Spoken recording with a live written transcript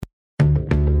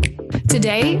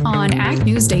Today on Ag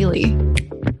News Daily.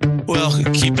 Well,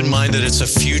 keep in mind that it's a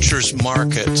futures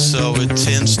market, so it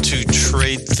tends to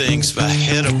trade things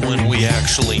ahead of when we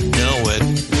actually know it.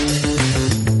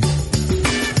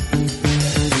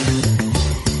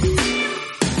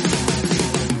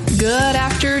 Good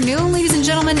afternoon, ladies and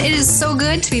gentlemen. It is so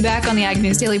good to be back on the Ag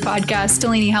News Daily podcast.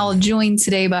 Delaney Howell joined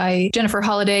today by Jennifer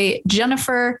Holliday.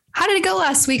 Jennifer, how did it go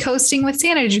last week hosting with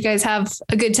Santa? Did you guys have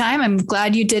a good time? I'm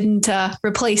glad you didn't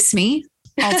replace me.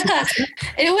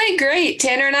 It went great.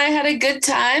 Tanner and I had a good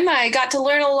time. I got to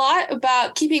learn a lot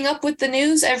about keeping up with the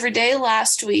news every day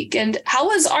last week. And how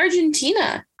was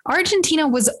Argentina? Argentina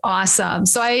was awesome.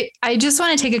 So I just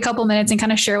want to take a couple minutes and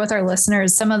kind of share with our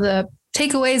listeners some of the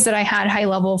takeaways that I had high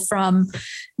level from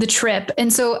the trip.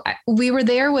 And so we were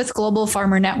there with Global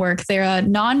Farmer Network. They're a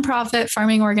nonprofit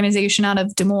farming organization out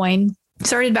of Des Moines.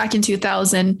 Started back in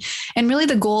 2000. And really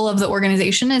the goal of the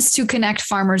organization is to connect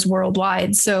farmers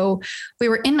worldwide. So we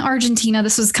were in Argentina.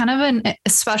 This was kind of a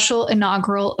special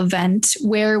inaugural event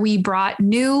where we brought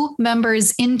new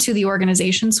members into the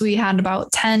organization. So we had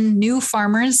about 10 new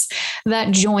farmers that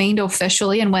joined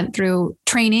officially and went through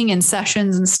training and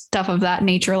sessions and stuff of that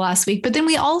nature last week. But then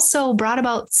we also brought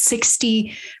about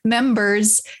 60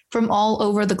 members from all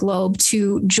over the globe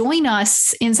to join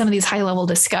us in some of these high level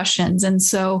discussions. And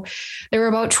so there were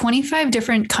about 25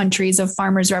 different countries of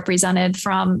farmers represented,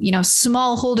 from,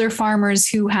 smallholder farmers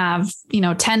who have,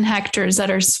 10 hectares that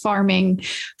are farming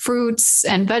fruits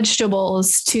and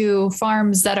vegetables, to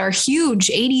farms that are huge,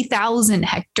 80,000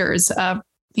 hectares,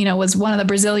 was one of the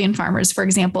Brazilian farmers, for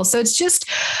example. So it's just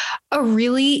a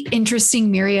really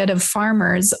interesting myriad of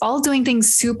farmers, all doing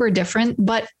things super different,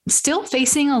 but still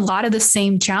facing a lot of the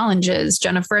same challenges,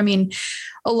 Jennifer. I mean,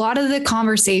 a lot of the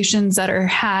conversations that are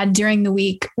had during the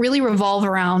week really revolve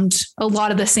around a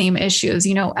lot of the same issues.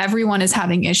 Everyone is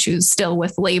having issues still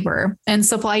with labor and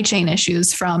supply chain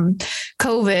issues from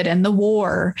COVID and the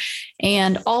war.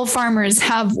 And all farmers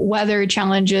have weather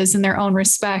challenges in their own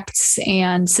respects,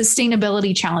 and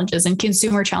sustainability challenges and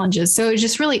consumer challenges. So it's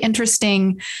just really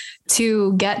interesting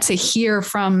to get to hear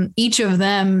from each of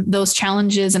them those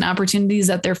challenges and opportunities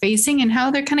that they're facing and how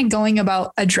they're kind of going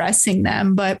about addressing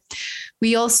them. But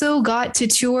we also got to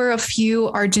tour a few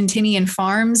Argentinian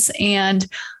farms, and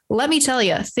let me tell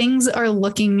you, things are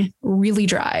looking really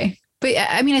dry. But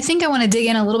I mean, I think I want to dig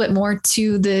in a little bit more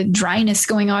to the dryness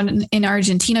going on in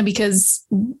Argentina, because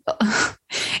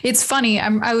it's funny.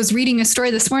 I was reading a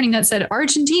story this morning that said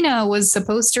Argentina was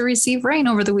supposed to receive rain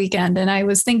over the weekend. And I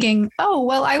was thinking, oh,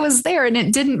 well, I was there and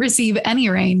it didn't receive any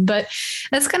rain. But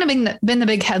that's kind of been the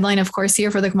big headline, of course,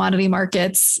 here for the commodity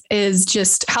markets, is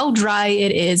just how dry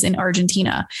it is in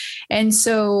Argentina. And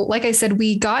so, like I said,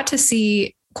 we got to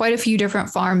see quite a few different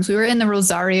farms. We were in the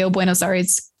Rosario, Buenos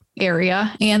Aires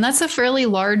area, and that's a fairly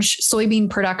large soybean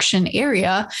production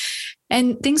area,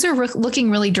 and things are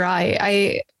looking really dry.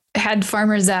 I had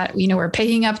farmers that, were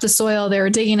picking up the soil, they were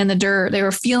digging in the dirt, they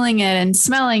were feeling it and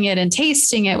smelling it and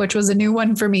tasting it, which was a new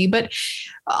one for me. But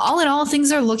all in all,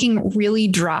 things are looking really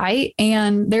dry.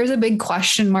 And there's a big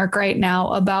question mark right now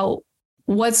about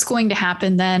what's going to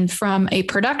happen then from a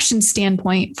production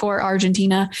standpoint for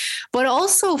Argentina, but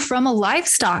also from a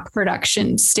livestock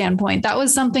production standpoint. That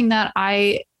was something that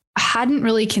I hadn't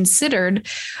really considered,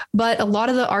 but a lot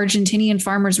of the Argentinian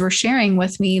farmers were sharing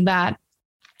with me that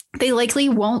they likely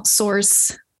won't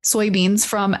source soybeans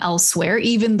from elsewhere,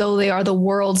 even though they are the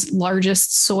world's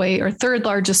largest soy or third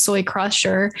largest soy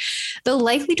crusher. They'll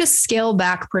likely just scale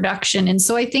back production. And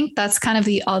so I think that's kind of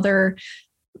the other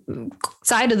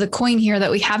side of the coin here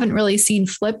that we haven't really seen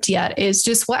flipped yet, is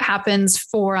just what happens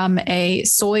from a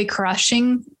soy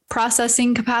crushing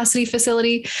processing capacity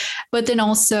facility, but then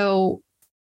also,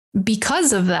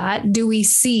 because of that, do we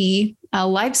see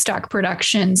livestock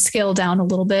production scale down a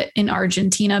little bit in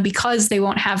Argentina because they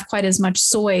won't have quite as much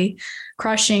soy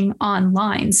crushing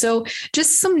online? So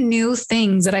just some new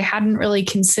things that I hadn't really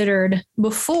considered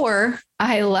before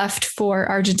I left for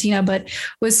Argentina, but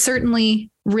was certainly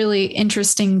really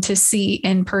interesting to see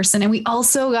in person. And we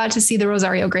also got to see the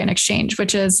Rosario Grain Exchange,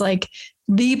 which is like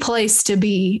the place to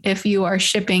be if you are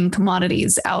shipping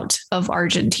commodities out of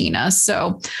Argentina.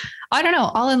 So I don't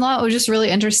know. All in all, it was just really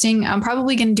interesting. I'm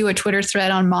probably going to do a Twitter thread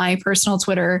on my personal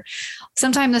Twitter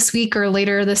sometime this week or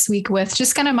later this week with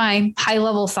just kind of my high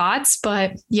level thoughts.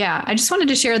 But yeah, I just wanted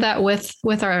to share that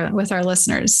with our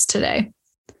listeners today.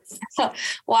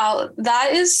 Wow,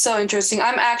 that is so interesting.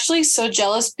 I'm actually so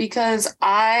jealous because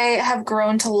I have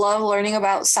grown to love learning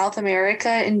about South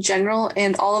America in general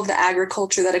and all of the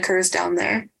agriculture that occurs down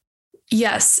there.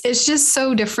 Yes, it's just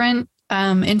so different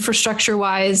infrastructure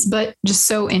wise, but just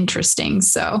so interesting.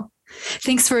 So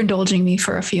Thanks for indulging me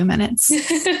for a few minutes.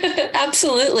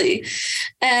 Absolutely.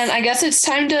 And I guess it's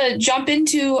time to jump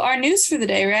into our news for the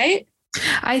day, right?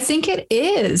 I think it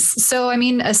is. So, I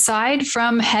mean, aside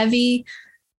from heavy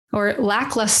or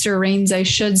lackluster rains, I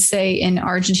should say, in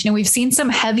Argentina, we've seen some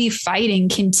heavy fighting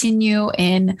continue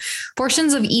in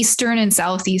portions of eastern and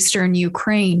southeastern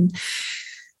Ukraine.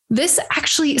 This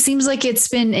actually seems like it's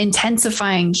been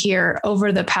intensifying here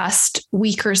over the past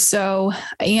week or so,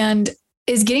 and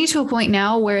is getting to a point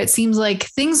now where it seems like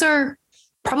things are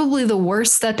probably the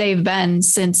worst that they've been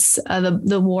since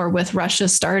the war with Russia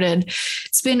started.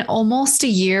 It's been almost a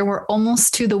year. We're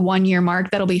almost to the 1 year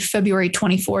mark. That'll be February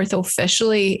 24th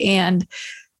officially. And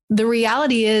the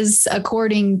reality is,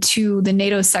 according to the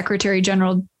NATO Secretary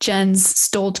General Jens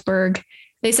Stoltenberg,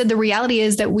 they said the reality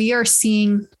is that we are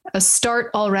seeing a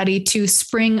start already to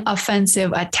spring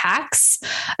offensive attacks,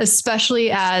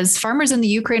 especially as farmers in the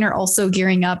Ukraine are also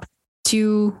gearing up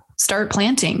to start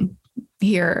planting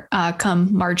here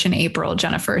come March and April,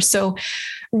 Jennifer. So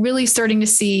really starting to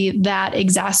see that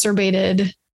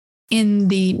exacerbated in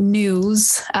the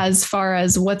news as far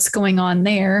as what's going on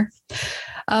there.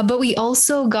 But we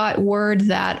also got word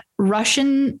that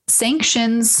Russian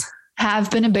sanctions have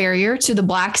been a barrier to the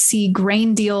Black Sea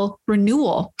grain deal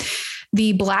renewal.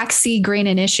 The Black Sea Grain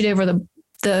Initiative, or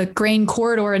the Grain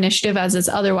Corridor Initiative, as it's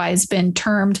otherwise been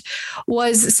termed,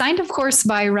 was signed, of course,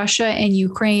 by Russia and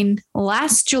Ukraine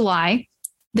last July.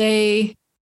 They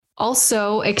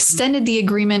also extended the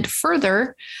agreement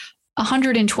further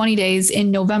 120 days in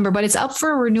November, but it's up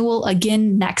for renewal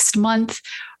again next month.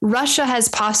 Russia has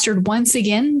postured once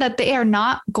again that they are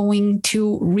not going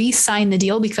to re-sign the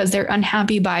deal because they're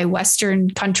unhappy by Western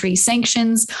country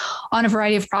sanctions on a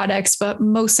variety of products, but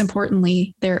most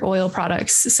importantly, their oil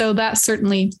products. So that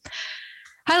certainly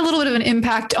had a little bit of an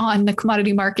impact on the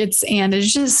commodity markets, and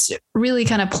is just really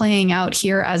kind of playing out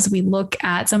here as we look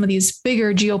at some of these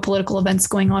bigger geopolitical events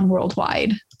going on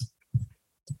worldwide.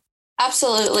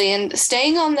 Absolutely. And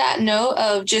staying on that note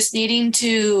of just needing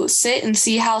to sit and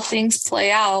see how things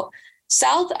play out,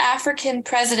 South African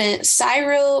President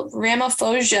Cyril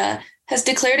Ramaphosa has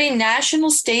declared a national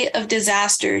state of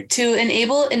disaster to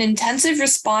enable an intensive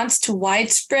response to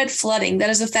widespread flooding that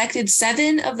has affected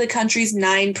 7 of the country's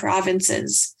 9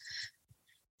 provinces.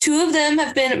 2 of them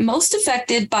have been most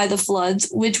affected by the floods,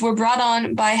 which were brought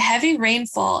on by heavy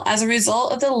rainfall as a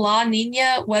result of the La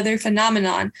Nina weather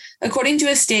phenomenon, according to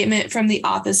a statement from the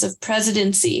Office of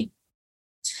Presidency.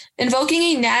 Invoking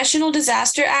a National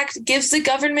Disaster Act gives the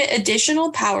government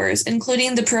additional powers,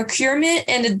 including the procurement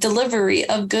and delivery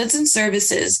of goods and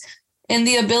services, and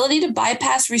the ability to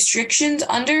bypass restrictions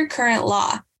under current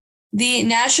law. The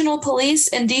National Police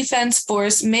and Defense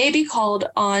Force may be called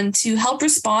on to help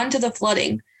respond to the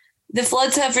flooding. The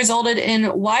floods have resulted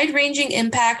in wide-ranging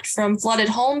impact from flooded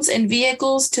homes and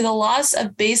vehicles to the loss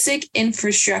of basic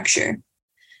infrastructure.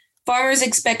 Farmers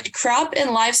expect crop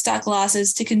and livestock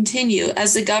losses to continue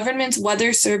as the government's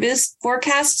weather service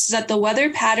forecasts that the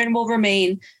weather pattern will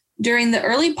remain during the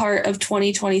early part of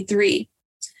 2023.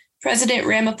 President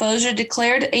Ramaphosa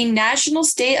declared a national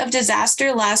state of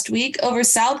disaster last week over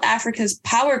South Africa's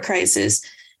power crisis,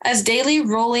 as daily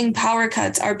rolling power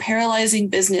cuts are paralyzing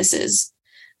businesses.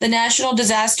 The National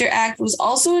Disaster Act was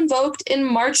also invoked in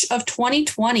March of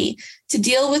 2020 to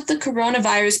deal with the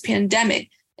coronavirus pandemic,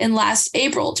 and last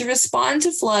April to respond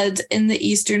to floods in the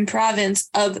eastern province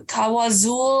of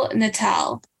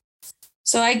KwaZulu-Natal.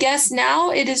 So I guess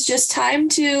now it is just time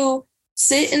to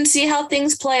sit and see how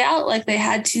things play out like they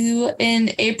had to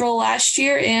in April last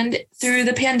year and through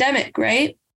the pandemic,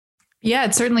 right? Yeah,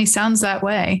 it certainly sounds that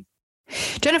way.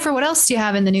 Jennifer, what else do you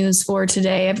have in the news for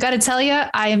today? I've got to tell you,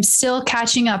 I am still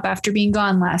catching up after being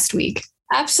gone last week.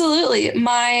 Absolutely.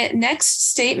 My next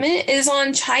statement is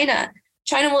on China.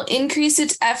 China will increase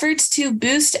its efforts to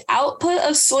boost output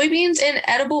of soybeans and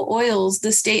edible oils,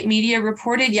 the state media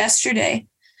reported yesterday,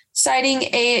 citing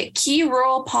a key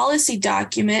rural policy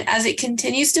document as it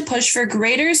continues to push for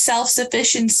greater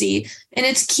self-sufficiency in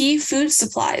its key food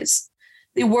supplies.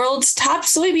 The world's top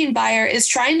soybean buyer is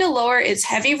trying to lower its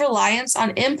heavy reliance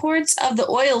on imports of the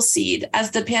oilseed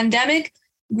as the pandemic,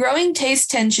 growing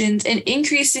taste tensions, and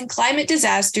increasing climate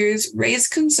disasters raise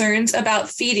concerns about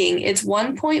feeding its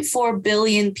 1.4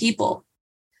 billion people.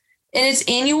 In its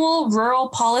annual rural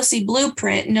policy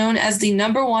blueprint, known as the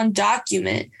number 1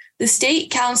 document, the State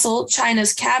Council,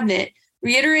 China's cabinet,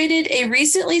 reiterated a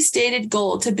recently stated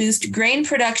goal to boost grain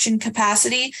production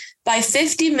capacity by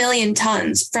 50 million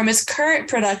tons from its current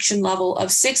production level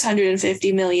of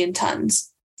 650 million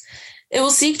tons. It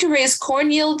will seek to raise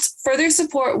corn yields, further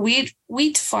support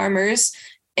wheat farmers,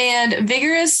 and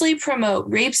vigorously promote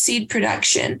rapeseed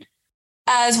production.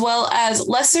 as well as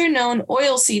lesser known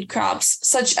oilseed crops,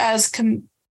 such as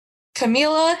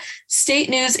Camila State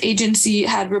News Agency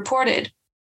had reported.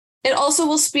 It also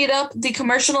will speed up the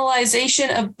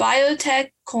commercialization of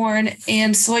biotech corn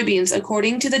and soybeans,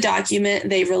 according to the document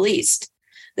they released.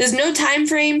 There's no time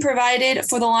frame provided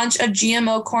for the launch of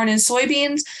GMO corn and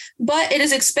soybeans, but it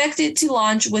is expected to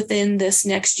launch within this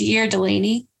next year,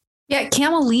 Delaney. Yeah,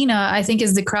 camelina, I think,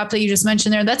 is the crop that you just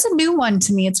mentioned there. That's a new one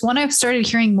to me. It's one I've started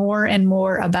hearing more and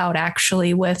more about,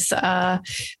 actually, with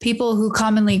people who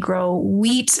commonly grow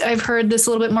wheat. I've heard this a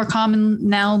little bit more common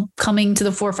now coming to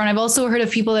the forefront. I've also heard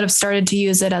of people that have started to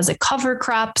use it as a cover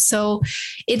crop. So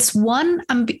it's one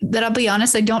that I'll be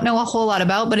honest, I don't know a whole lot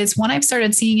about, but it's one I've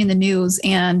started seeing in the news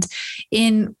and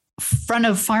in front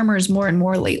of farmers more and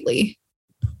more lately.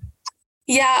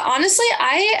 Yeah, honestly,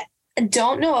 I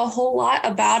don't know a whole lot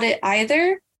about it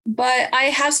either, but I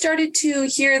have started to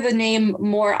hear the name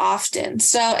more often.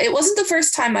 So it wasn't the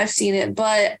first time I've seen it,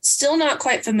 but still not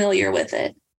quite familiar with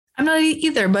it. I'm not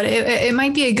either, but it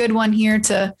might be a good one here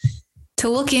to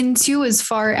look into as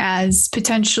far as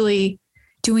potentially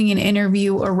doing an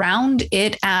interview around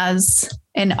it as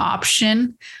an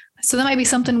option. So that might be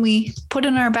something we put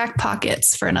in our back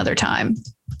pockets for another time.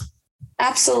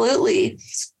 Absolutely.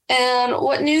 And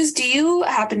what news do you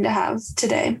happen to have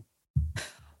today?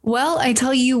 Well, I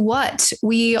tell you what,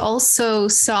 we also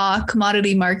saw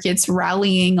commodity markets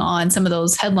rallying on some of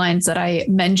those headlines that I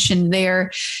mentioned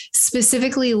there,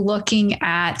 specifically looking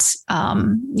at,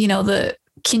 the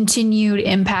continued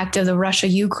impact of the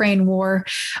Russia-Ukraine war,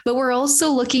 but we're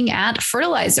also looking at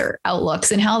fertilizer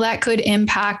outlooks and how that could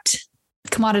impact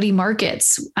commodity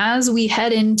markets as we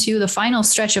head into the final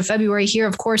stretch of February here.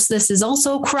 Of course, this is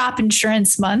also crop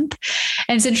insurance month,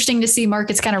 and it's interesting to see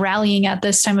markets kind of rallying at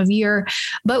this time of year,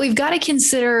 but we've got to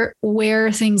consider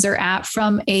where things are at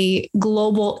from a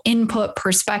global input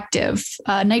perspective.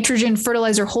 Nitrogen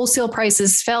fertilizer wholesale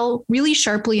prices fell really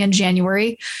sharply in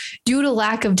January due to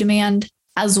lack of demand,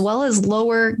 as well as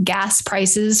lower gas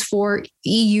prices for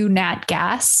EU nat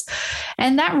gas.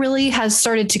 And that really has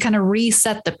started to kind of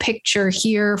reset the picture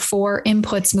here for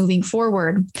inputs moving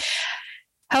forward.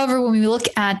 However, when we look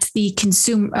at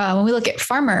when we look at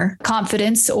farmer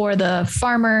confidence or the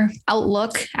farmer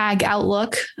outlook, ag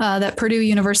outlook that Purdue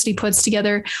University puts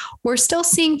together, we're still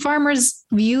seeing farmers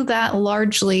view that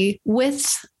largely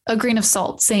with a grain of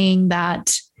salt, saying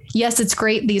that, yes, it's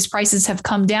great, these prices have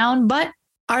come down, but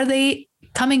are they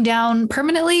coming down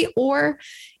permanently, or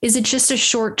is it just a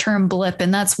short-term blip?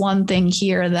 And that's one thing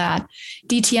here that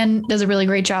DTN does a really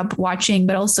great job watching,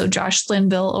 but also Josh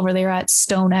Linville over there at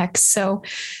StoneX. So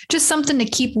just something to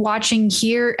keep watching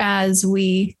here as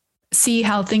we see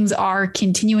how things are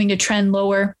continuing to trend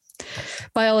lower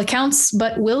by all accounts,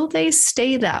 but will they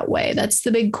stay that way? That's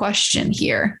the big question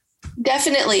here.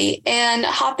 Definitely. And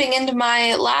hopping into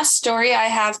my last story I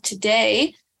have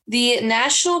today, the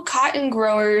National Cotton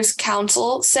Growers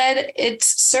Council said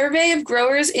its survey of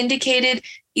growers indicated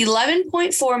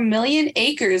 11.4 million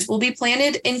acres will be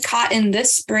planted in cotton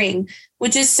this spring,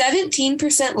 which is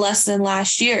 17% less than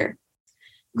last year.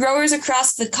 Growers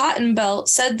across the Cotton Belt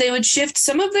said they would shift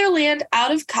some of their land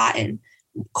out of cotton.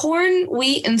 Corn,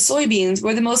 wheat, and soybeans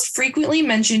were the most frequently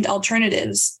mentioned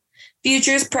alternatives.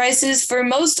 Futures prices for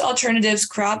most alternatives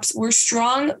crops were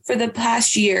strong for the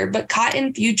past year, but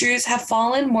cotton futures have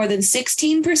fallen more than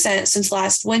 16% since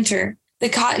last winter. The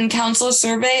Cotton Council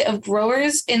survey of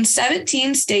growers in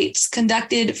 17 states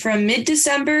conducted from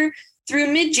mid-December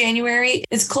through mid-January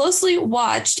is closely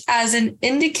watched as an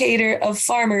indicator of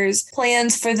farmers'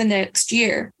 plans for the next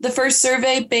year. The first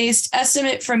survey-based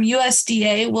estimate from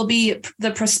USDA will be the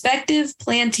Prospective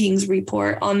Plantings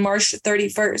Report on March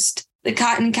 31st. The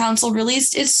Cotton Council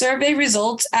released its survey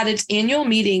results at its annual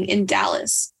meeting in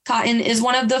Dallas. Cotton is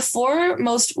one of the 4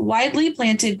 most widely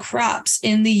planted crops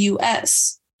in the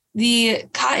U.S. The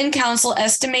Cotton Council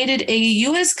estimated a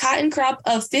U.S. cotton crop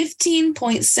of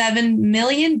 15.7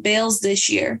 million bales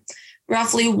this year,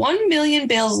 roughly 1 million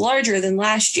bales larger than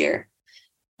last year.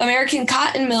 American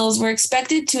cotton mills were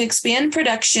expected to expand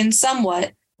production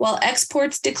somewhat, while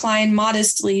exports declined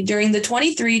modestly during the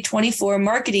 23-24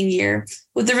 marketing year,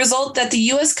 with the result that the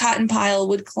U.S. cotton pile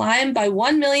would climb by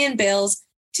 1 million bales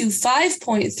to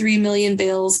 5.3 million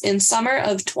bales in summer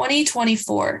of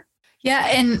 2024. Yeah,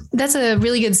 and that's a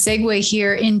really good segue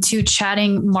here into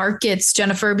chatting markets,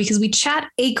 Jennifer, because we chat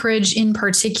acreage in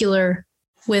particular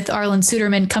with Arlan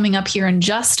Suderman coming up here in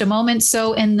just a moment.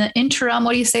 So in the interim,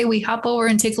 what do you say we hop over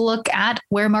and take a look at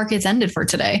where markets ended for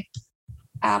today?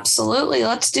 Absolutely.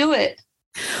 Let's do it.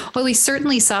 Well, we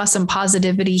certainly saw some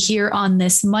positivity here on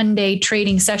this Monday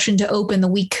trading session to open the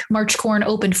week. March corn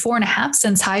opened 4.5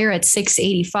 cents higher at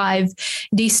 6.85.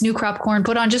 Deese new crop corn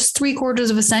put on just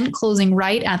 0.75 cents, closing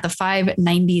right at the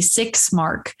 5.96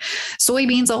 mark.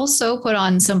 Soybeans also put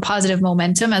on some positive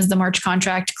momentum as the March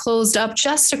contract closed up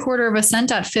just 0.25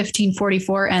 cents at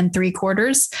 15.44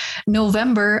 3/4.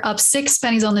 November up 6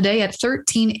 pennies on the day at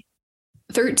 13.84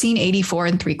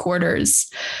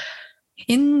 3/4.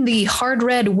 In the hard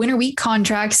red winter wheat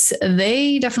contracts,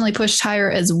 they definitely pushed higher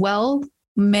as well.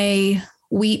 May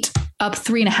wheat up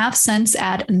 3.5 cents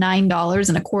at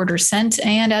 $9.25.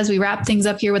 And as we wrap things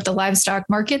up here with the livestock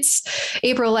markets,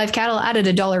 April live cattle added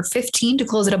 $1.15 to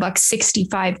close at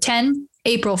 $1.6510.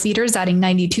 April feeders adding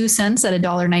 92 cents at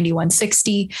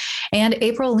 $1.9160. And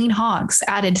April lean hogs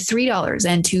added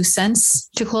 $3.02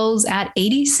 to close at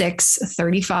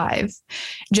 $86.35.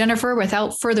 Jennifer,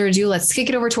 without further ado, let's kick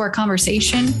it over to our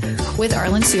conversation with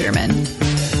Arlan Suderman.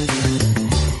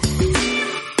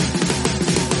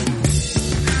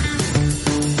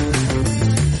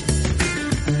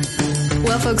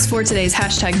 Well, folks, for today's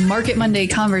hashtag Market Monday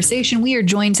conversation, we are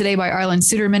joined today by Arlan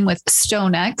Suderman with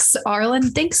StoneX.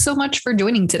 Arlan, thanks so much for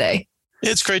joining today.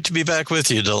 It's great to be back with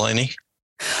you, Delaney.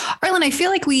 Arlan, I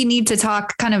feel like we need to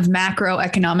talk kind of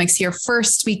macroeconomics here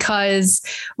first, because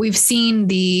we've seen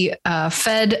the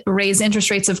Fed raise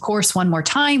interest rates, of course, one more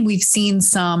time. We've seen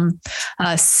some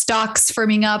stocks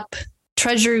firming up,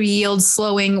 treasury yields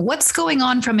slowing. What's going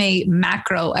on from a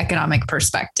macroeconomic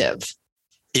perspective?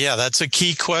 Yeah, that's a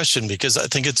key question, because I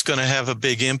think it's going to have a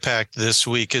big impact this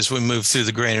week as we move through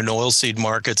the grain and oilseed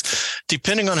markets,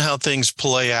 depending on how things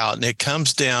play out. And it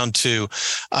comes down to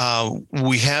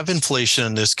we have inflation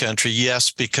in this country,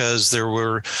 yes, because there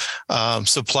were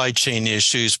supply chain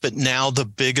issues, but now the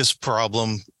biggest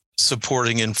problem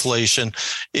supporting inflation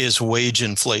is wage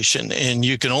inflation. And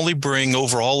you can only bring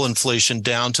overall inflation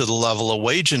down to the level of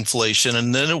wage inflation,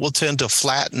 and then it will tend to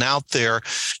flatten out there.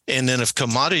 And then if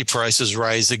commodity prices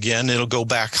rise again, it'll go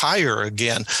back higher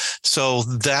again. So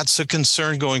that's a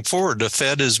concern going forward. The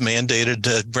Fed is mandated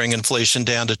to bring inflation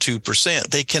down to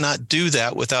 2%. They cannot do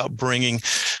that without bringing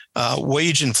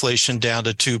wage inflation down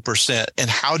to 2%. And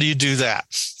how do you do that?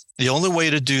 The only way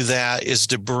to do that is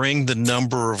to bring the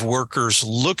number of workers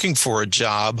looking for a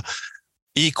job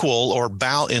equal or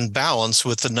in balance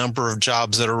with the number of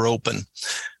jobs that are open.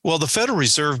 Well, the Federal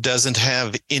Reserve doesn't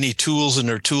have any tools in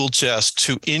their tool chest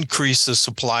to increase the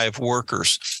supply of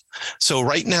workers. So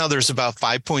right now there's about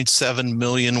 5.7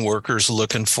 million workers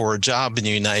looking for a job in the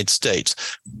United States,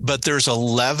 but there's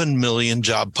 11 million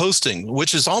job posting,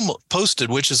 which is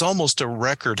almost a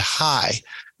record high.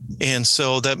 And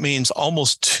so that means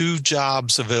almost 2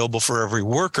 jobs available for every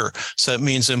worker. So that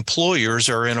means employers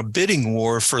are in a bidding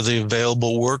war for the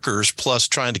available workers, plus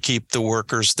trying to keep the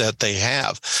workers that they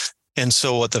have. And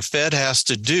so what the Fed has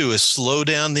to do is slow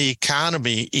down the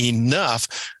economy enough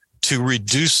to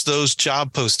reduce those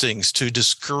job postings, to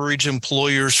discourage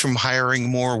employers from hiring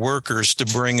more workers, to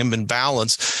bring them in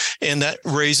balance. And that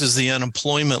raises the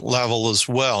unemployment level as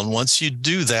well. And once you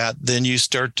do that, then you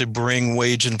start to bring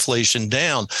wage inflation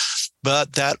down.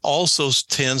 But that also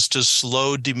tends to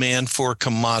slow demand for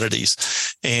commodities.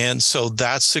 And so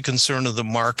that's the concern of the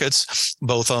markets,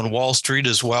 both on Wall Street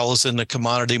as well as in the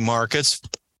commodity markets.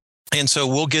 And so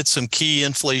we'll get some key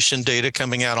inflation data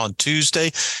coming out on Tuesday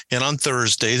and on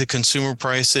Thursday, the consumer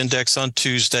price index on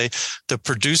Tuesday, the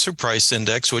producer price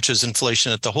index, which is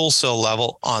inflation at the wholesale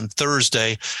level, on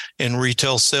Thursday, and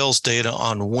retail sales data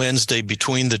on Wednesday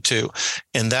between the two.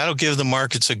 And that'll give the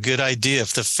markets a good idea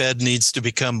if the Fed needs to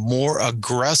become more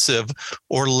aggressive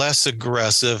or less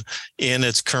aggressive in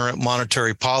its current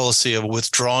monetary policy of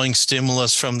withdrawing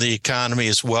stimulus from the economy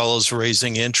as well as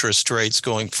raising interest rates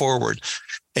going forward.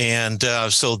 And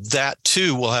so that,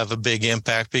 too, will have a big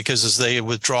impact, because as they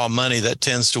withdraw money, that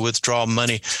tends to withdraw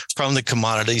money from the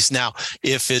commodities. Now,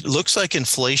 if it looks like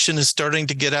inflation is starting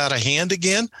to get out of hand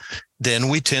again, then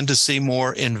we tend to see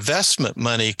more investment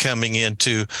money coming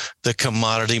into the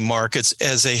commodity markets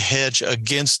as a hedge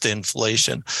against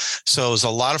inflation. So there's a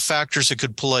lot of factors that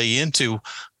could play into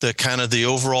the kind of the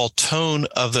overall tone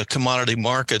of the commodity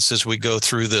markets as we go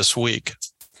through this week.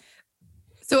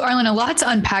 So, Arlan, a lot to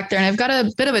unpack there. And I've got a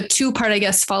bit of a 2-part, I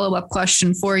guess, follow-up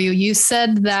question for you. You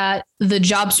said that the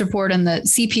jobs report and the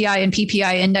CPI and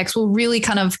PPI index will really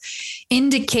kind of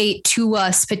indicate to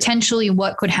us potentially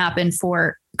what could happen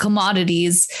for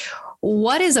commodities.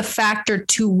 What is a factor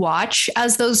to watch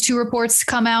as those 2 reports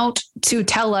come out to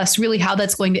tell us really how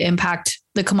that's going to impact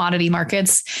the commodity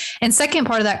markets? And second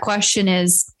part of that question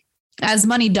is, as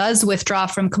money does withdraw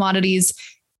from commodities,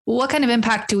 what kind of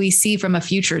impact do we see from a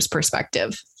futures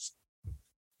perspective?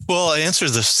 Well, I answer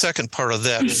the second part of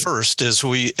that first. As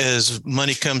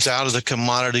money comes out of the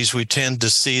commodities, we tend to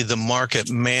see the market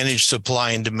manage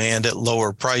supply and demand at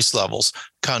lower price levels.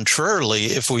 Contrarily,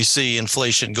 if we see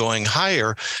inflation going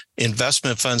higher,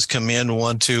 investment funds come in and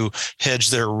want to hedge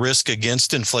their risk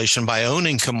against inflation by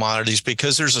owning commodities,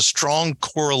 because there's a strong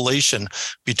correlation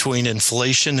between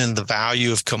inflation and the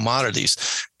value of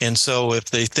commodities. And so if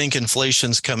they think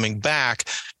inflation's coming back,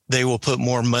 they will put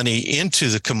more money into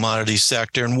the commodity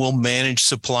sector and will manage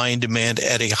supply and demand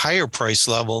at a higher price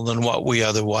level than what we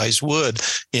otherwise would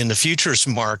in the futures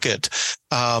market.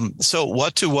 So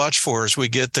what to watch for as we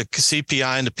get the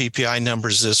CPI and the PPI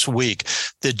numbers this week.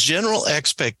 The general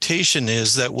expectation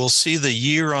is that we'll see the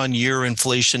year-on-year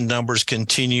inflation numbers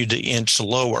continue to inch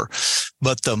lower,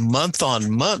 but the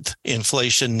month-on-month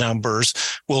inflation numbers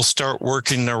will start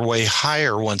working their way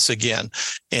higher once again.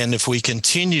 And if we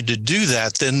continue to do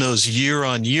that, then those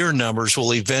year-on-year numbers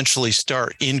will eventually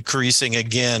start increasing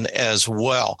again as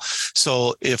well.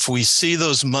 So if we see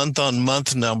those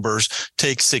month-on-month numbers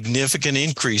take significant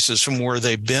increases from where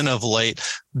they've been of late,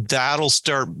 that'll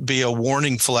start be a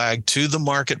warning flag to the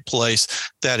marketplace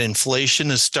that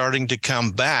inflation is starting to come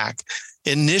back.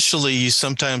 Initially, you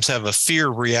sometimes have a fear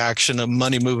reaction of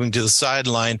money moving to the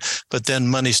sideline, but then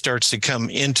money starts to come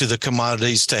into the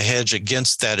commodities to hedge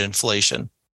against that inflation.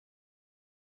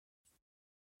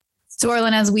 So,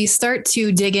 Arlen, as we start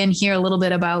to dig in here a little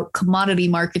bit about commodity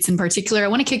markets in particular, I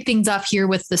want to kick things off here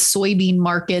with the soybean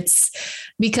markets,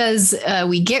 because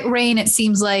we get rain. It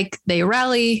seems like they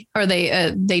rally, or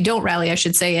they don't rally, I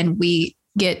should say, and we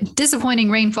get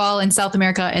disappointing rainfall in South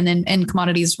America, and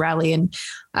commodities rally. And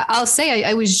I'll say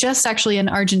I was just actually in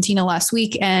Argentina last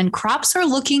week, and crops are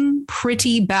looking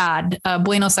pretty bad,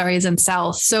 Buenos Aires and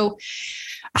south. So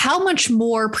how much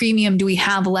more premium do we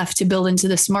have left to build into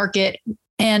this market?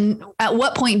 And at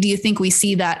what point do you think we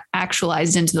see that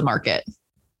actualized into the market?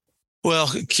 Well,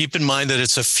 keep in mind that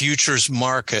it's a futures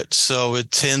market, so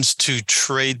it tends to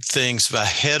trade things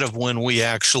ahead of when we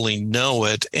actually know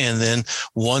it. And then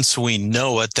once we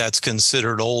know it, that's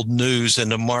considered old news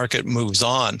and the market moves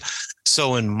on.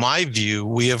 So in my view,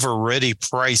 we have already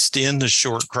priced in the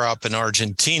short crop in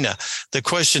Argentina. The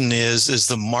question is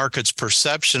the market's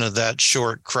perception of that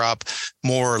short crop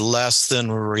more or less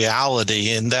than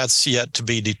reality? And that's yet to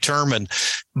be determined.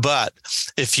 But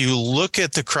if you look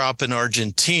at the crop in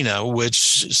Argentina,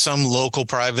 which some local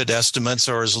private estimates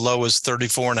are as low as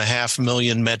 34.5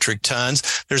 million metric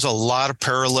tons, there's a lot of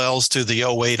parallels to the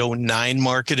 08-09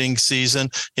 marketing season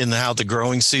in how the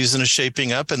growing season is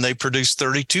shaping up, and they produced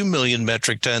 32 million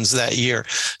metric tons that year.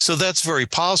 So that's very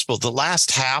possible. The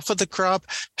last half of the crop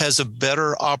has a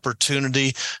better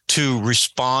opportunity to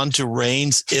respond to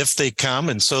rains if they come.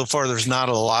 And so far, there's not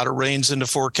a lot of rains in the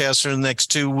forecast in the next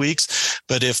 2 weeks.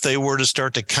 But if they were to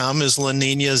start to come as La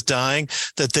Nina is dying,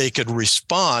 that they could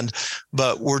respond.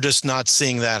 But we're just not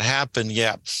seeing that happen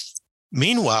yet.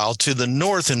 Meanwhile, to the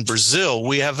north in Brazil,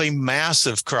 we have a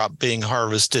massive crop being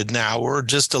harvested now. We're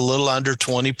just a little under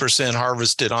 20%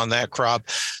 harvested on that crop.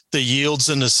 The yields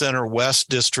in the center west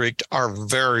district are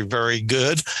very, very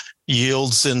good.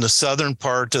 Yields in the southern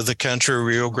part of the country,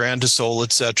 Rio Grande do Sul,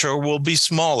 et cetera, will be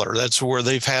smaller. That's where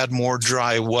they've had more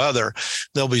dry weather.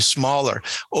 They'll be smaller.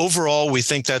 Overall, we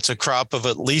think that's a crop of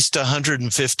at least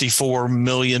 154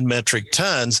 million metric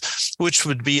tons, which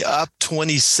would be up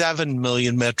 27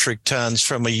 million metric tons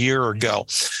from a year ago.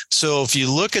 So if you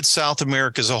look at South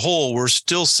America as a whole, we're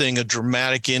still seeing a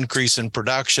dramatic increase in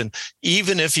production,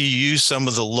 even if you use some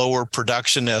of the lower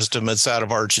production estimates out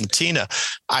of Argentina.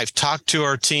 I've talked to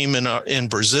our team in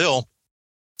Brazil,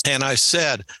 and I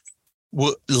said,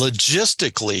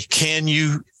 logistically, can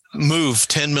you move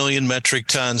 10 million metric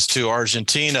tons to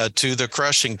Argentina to the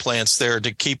crushing plants there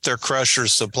to keep their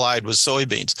crushers supplied with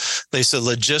soybeans? They said,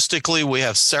 logistically, we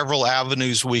have several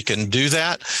avenues we can do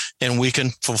that, and we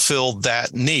can fulfill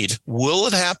that need. Will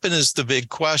it happen is the big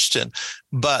question.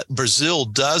 But Brazil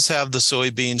does have the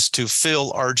soybeans to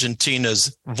fill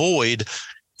Argentina's void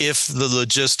if the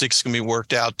logistics can be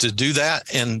worked out to do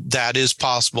that, and that is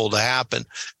possible to happen.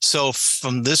 So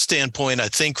from this standpoint, I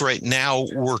think right now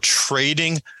we're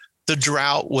trading the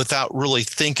drought without really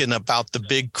thinking about the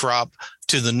big crop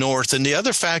to the north. And the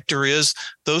other factor is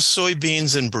those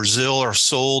soybeans in Brazil are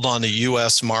sold on the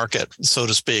U.S. market, so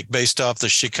to speak, based off the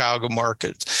Chicago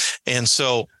market. And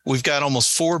so we've got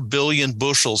almost 4 billion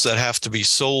bushels that have to be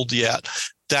sold yet.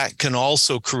 That can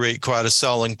also create quite a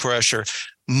selling pressure.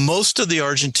 Most of the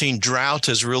Argentine drought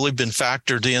has really been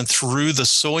factored in through the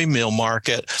soy meal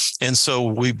market. And so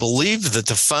we believe that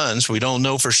the funds, we don't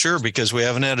know for sure because we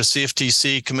haven't had a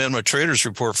CFTC Commitment Traders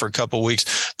report for a couple of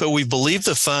weeks, but we believe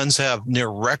the funds have near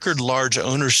record large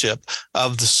ownership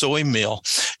of the soy meal.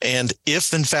 And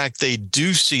if in fact they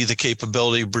do see the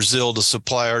capability of Brazil to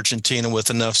supply Argentina with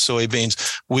enough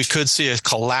soybeans, we could see a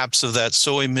collapse of that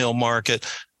soy meal market.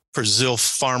 Brazil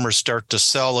farmers start to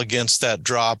sell against that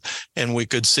drop, and we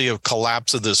could see a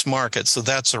collapse of this market. So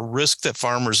that's a risk that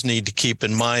farmers need to keep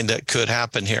in mind that could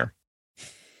happen here.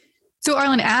 So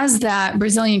Arlen, as that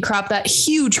Brazilian crop, that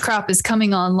huge crop is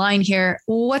coming online here,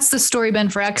 what's the story been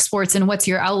for exports, and what's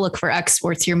your outlook for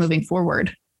exports here moving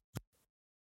forward?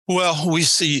 Well, we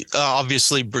see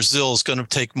obviously Brazil is going to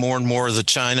take more and more of the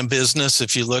China business.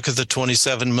 If you look at the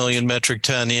 27 million metric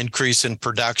ton increase in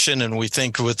production, and we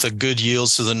think with the good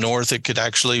yields to the north, it could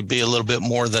actually be a little bit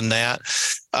more than that.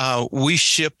 We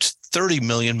shipped 30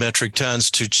 million metric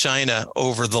tons to China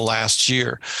over the last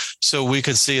year. So we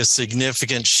could see a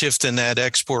significant shift in that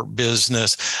export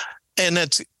business. And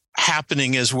that's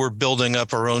happening as we're building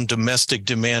up our own domestic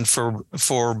demand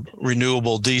for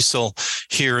renewable diesel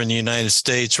here in the United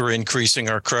States. We're increasing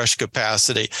our crush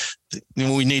capacity.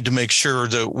 We need to make sure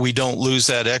that we don't lose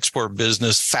that export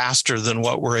business faster than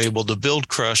what we're able to build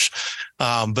crush.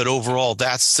 But overall,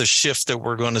 that's the shift that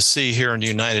we're going to see here in the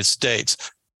United States.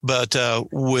 But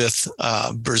with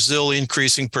Brazil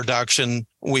increasing production,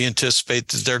 we anticipate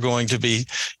that they're going to be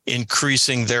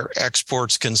increasing their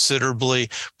exports considerably,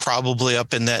 probably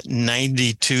up in that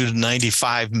 92 to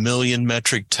 95 million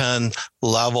metric ton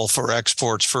level for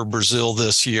exports for Brazil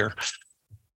this year.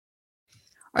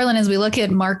 Arlen, as we look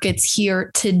at markets here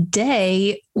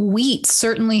today, wheat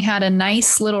certainly had a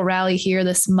nice little rally here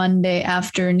this Monday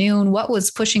afternoon. What was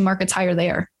pushing markets higher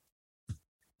there?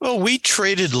 Well, we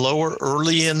traded lower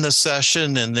early in the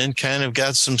session and then kind of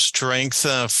got some strength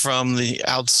from the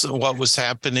what was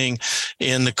happening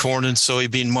in the corn and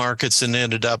soybean markets and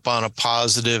ended up on a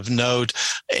positive note.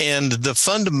 And the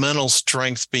fundamental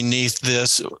strength beneath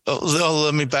this,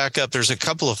 let me back up. There's a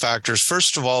couple of factors.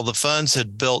 First of all, the funds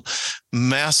had built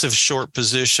massive short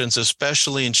positions,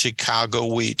 especially in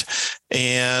Chicago wheat.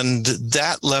 And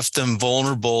that left them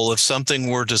vulnerable if something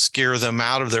were to scare them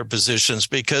out of their positions,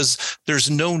 because there's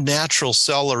no natural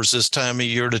sellers this time of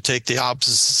year to take the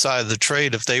opposite side of the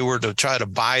trade if they were to try to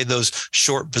buy those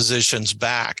short positions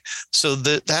back. So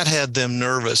that had them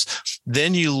nervous.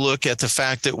 Then you look at the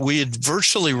fact that we had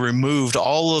virtually removed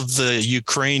all of the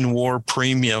Ukraine war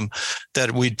premium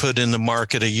that we'd put in the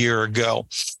market a year ago.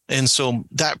 And so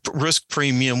that risk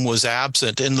premium was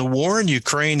absent. And the war in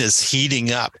Ukraine is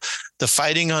heating up. The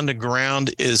fighting on the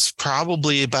ground is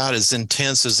probably about as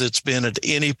intense as it's been at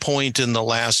any point in the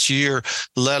last year,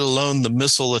 let alone the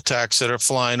missile attacks that are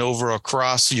flying over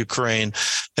across Ukraine,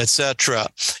 et cetera.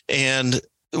 And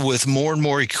with more and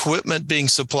more equipment being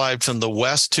supplied from the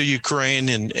West to Ukraine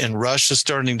and Russia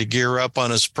starting to gear up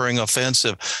on a spring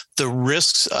offensive, the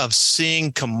risks of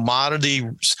seeing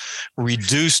commodities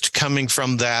reduced coming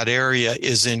from that area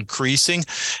is increasing.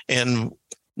 And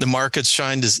the market's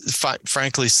trying to,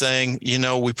 frankly, saying,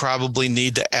 we probably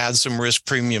need to add some risk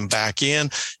premium back in.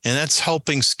 And that's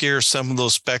helping scare some of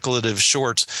those speculative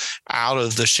shorts out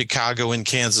of the Chicago and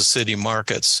Kansas City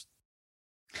markets.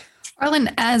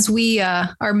 Arlen, as we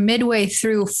are midway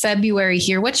through February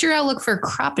here, what's your outlook for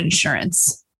crop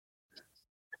insurance?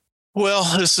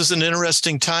 Well, this is an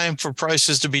interesting time for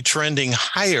prices to be trending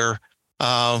higher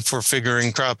for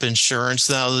figuring crop insurance.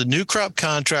 Now, the new crop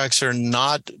contracts are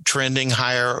not trending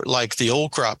higher like the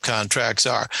old crop contracts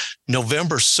are.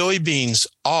 November soybeans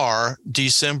are.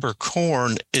 December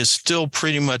corn is still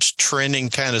pretty much trending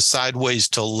kind of sideways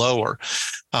to lower.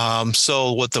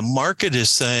 So what the market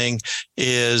is saying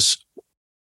is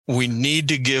we need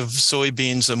to give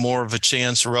soybeans a more of a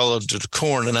chance relative to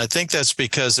corn. And I think that's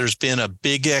because there's been a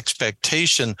big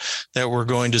expectation that we're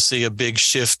going to see a big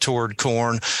shift toward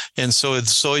corn. And so the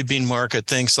soybean market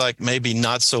thinks like maybe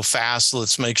not so fast.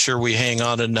 Let's make sure we hang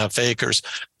on enough acres.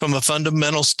 From a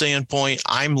fundamental standpoint,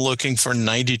 I'm looking for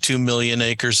 92 million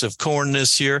acres of corn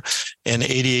this year and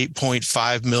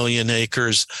 88.5 million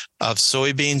acres of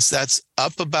soybeans. That's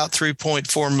up about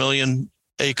 3.4 million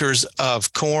acres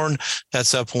of corn.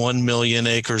 That's up 1 million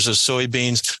acres of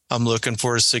soybeans. I'm looking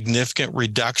for a significant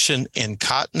reduction in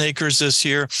cotton acres this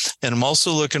year. And I'm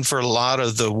also looking for a lot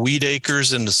of the wheat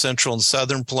acres in the central and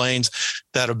southern plains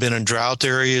that have been in drought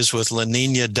areas with La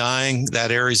Nina dying.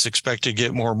 That area is expected to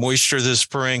get more moisture this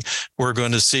spring. We're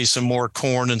going to see some more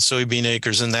corn and soybean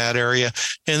acres in that area.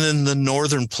 And then the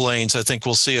northern plains, I think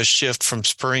we'll see a shift from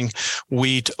spring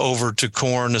wheat over to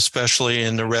corn, especially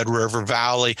in the Red River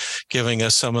Valley, giving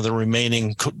us some of the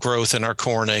remaining growth in our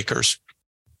corn acres.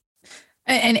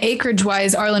 And acreage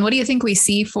wise, Arlen, what do you think we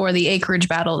see for the acreage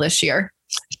battle this year?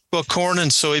 Well, corn and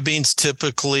soybeans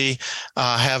typically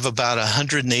have about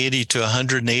 180 to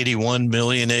 181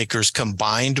 million acres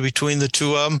combined between the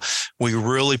two of them. We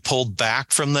really pulled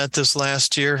back from that this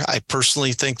last year. I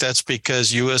personally think that's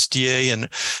because USDA and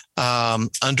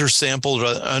undersampled,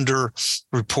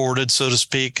 underreported, so to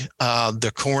speak,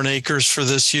 the corn acres for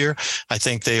this year. I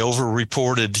think they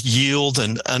overreported yield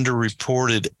and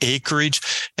underreported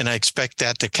acreage, and I expect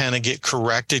that to kind of get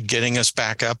corrected, getting us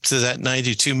back up to that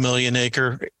 92 million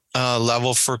acre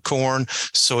level for corn.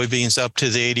 Soybeans up to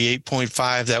the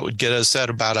 88.5. That would get us at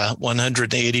about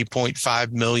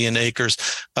 180.5 million acres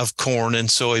of corn and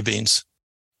soybeans.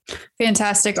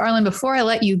 Fantastic. Arlen, before I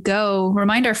let you go,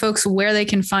 remind our folks where they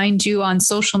can find you on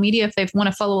social media if they want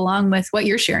to follow along with what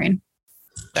you're sharing.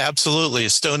 Absolutely.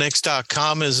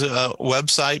 StoneX.com is a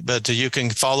website, but you can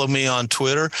follow me on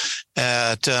Twitter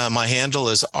at my handle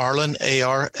is Arlen,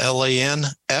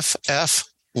 ARLANFF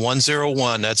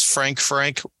 101. That's Frank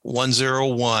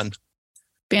 101.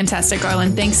 Fantastic,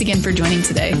 Arlen. Thanks again for joining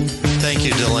today. Thank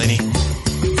you, Delaney.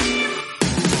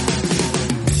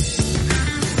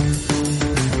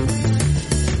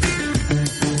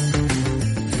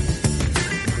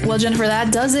 Well, Jennifer,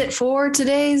 that does it for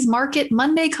today's Market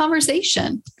Monday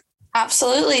conversation.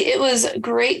 Absolutely. It was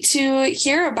great to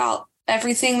hear about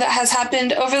everything that has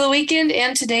happened over the weekend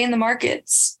and today in the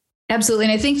markets. Absolutely.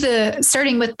 And I think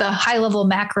starting with the high level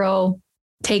macro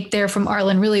take there from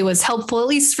Arlen really was helpful, at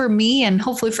least for me and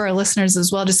hopefully for our listeners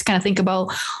as well, just to kind of think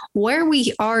about where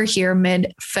we are here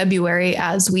mid-February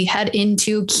as we head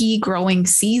into key growing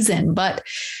season. But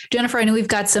Jennifer, I know we've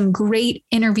got some great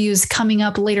interviews coming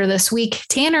up later this week.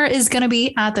 Tanner is going to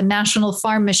be at the National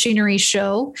Farm Machinery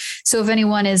Show. So if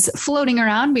anyone is floating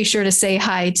around, be sure to say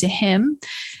hi to him.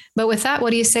 But with that, what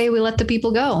do you say we let the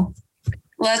people go?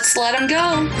 Let's let them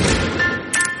go.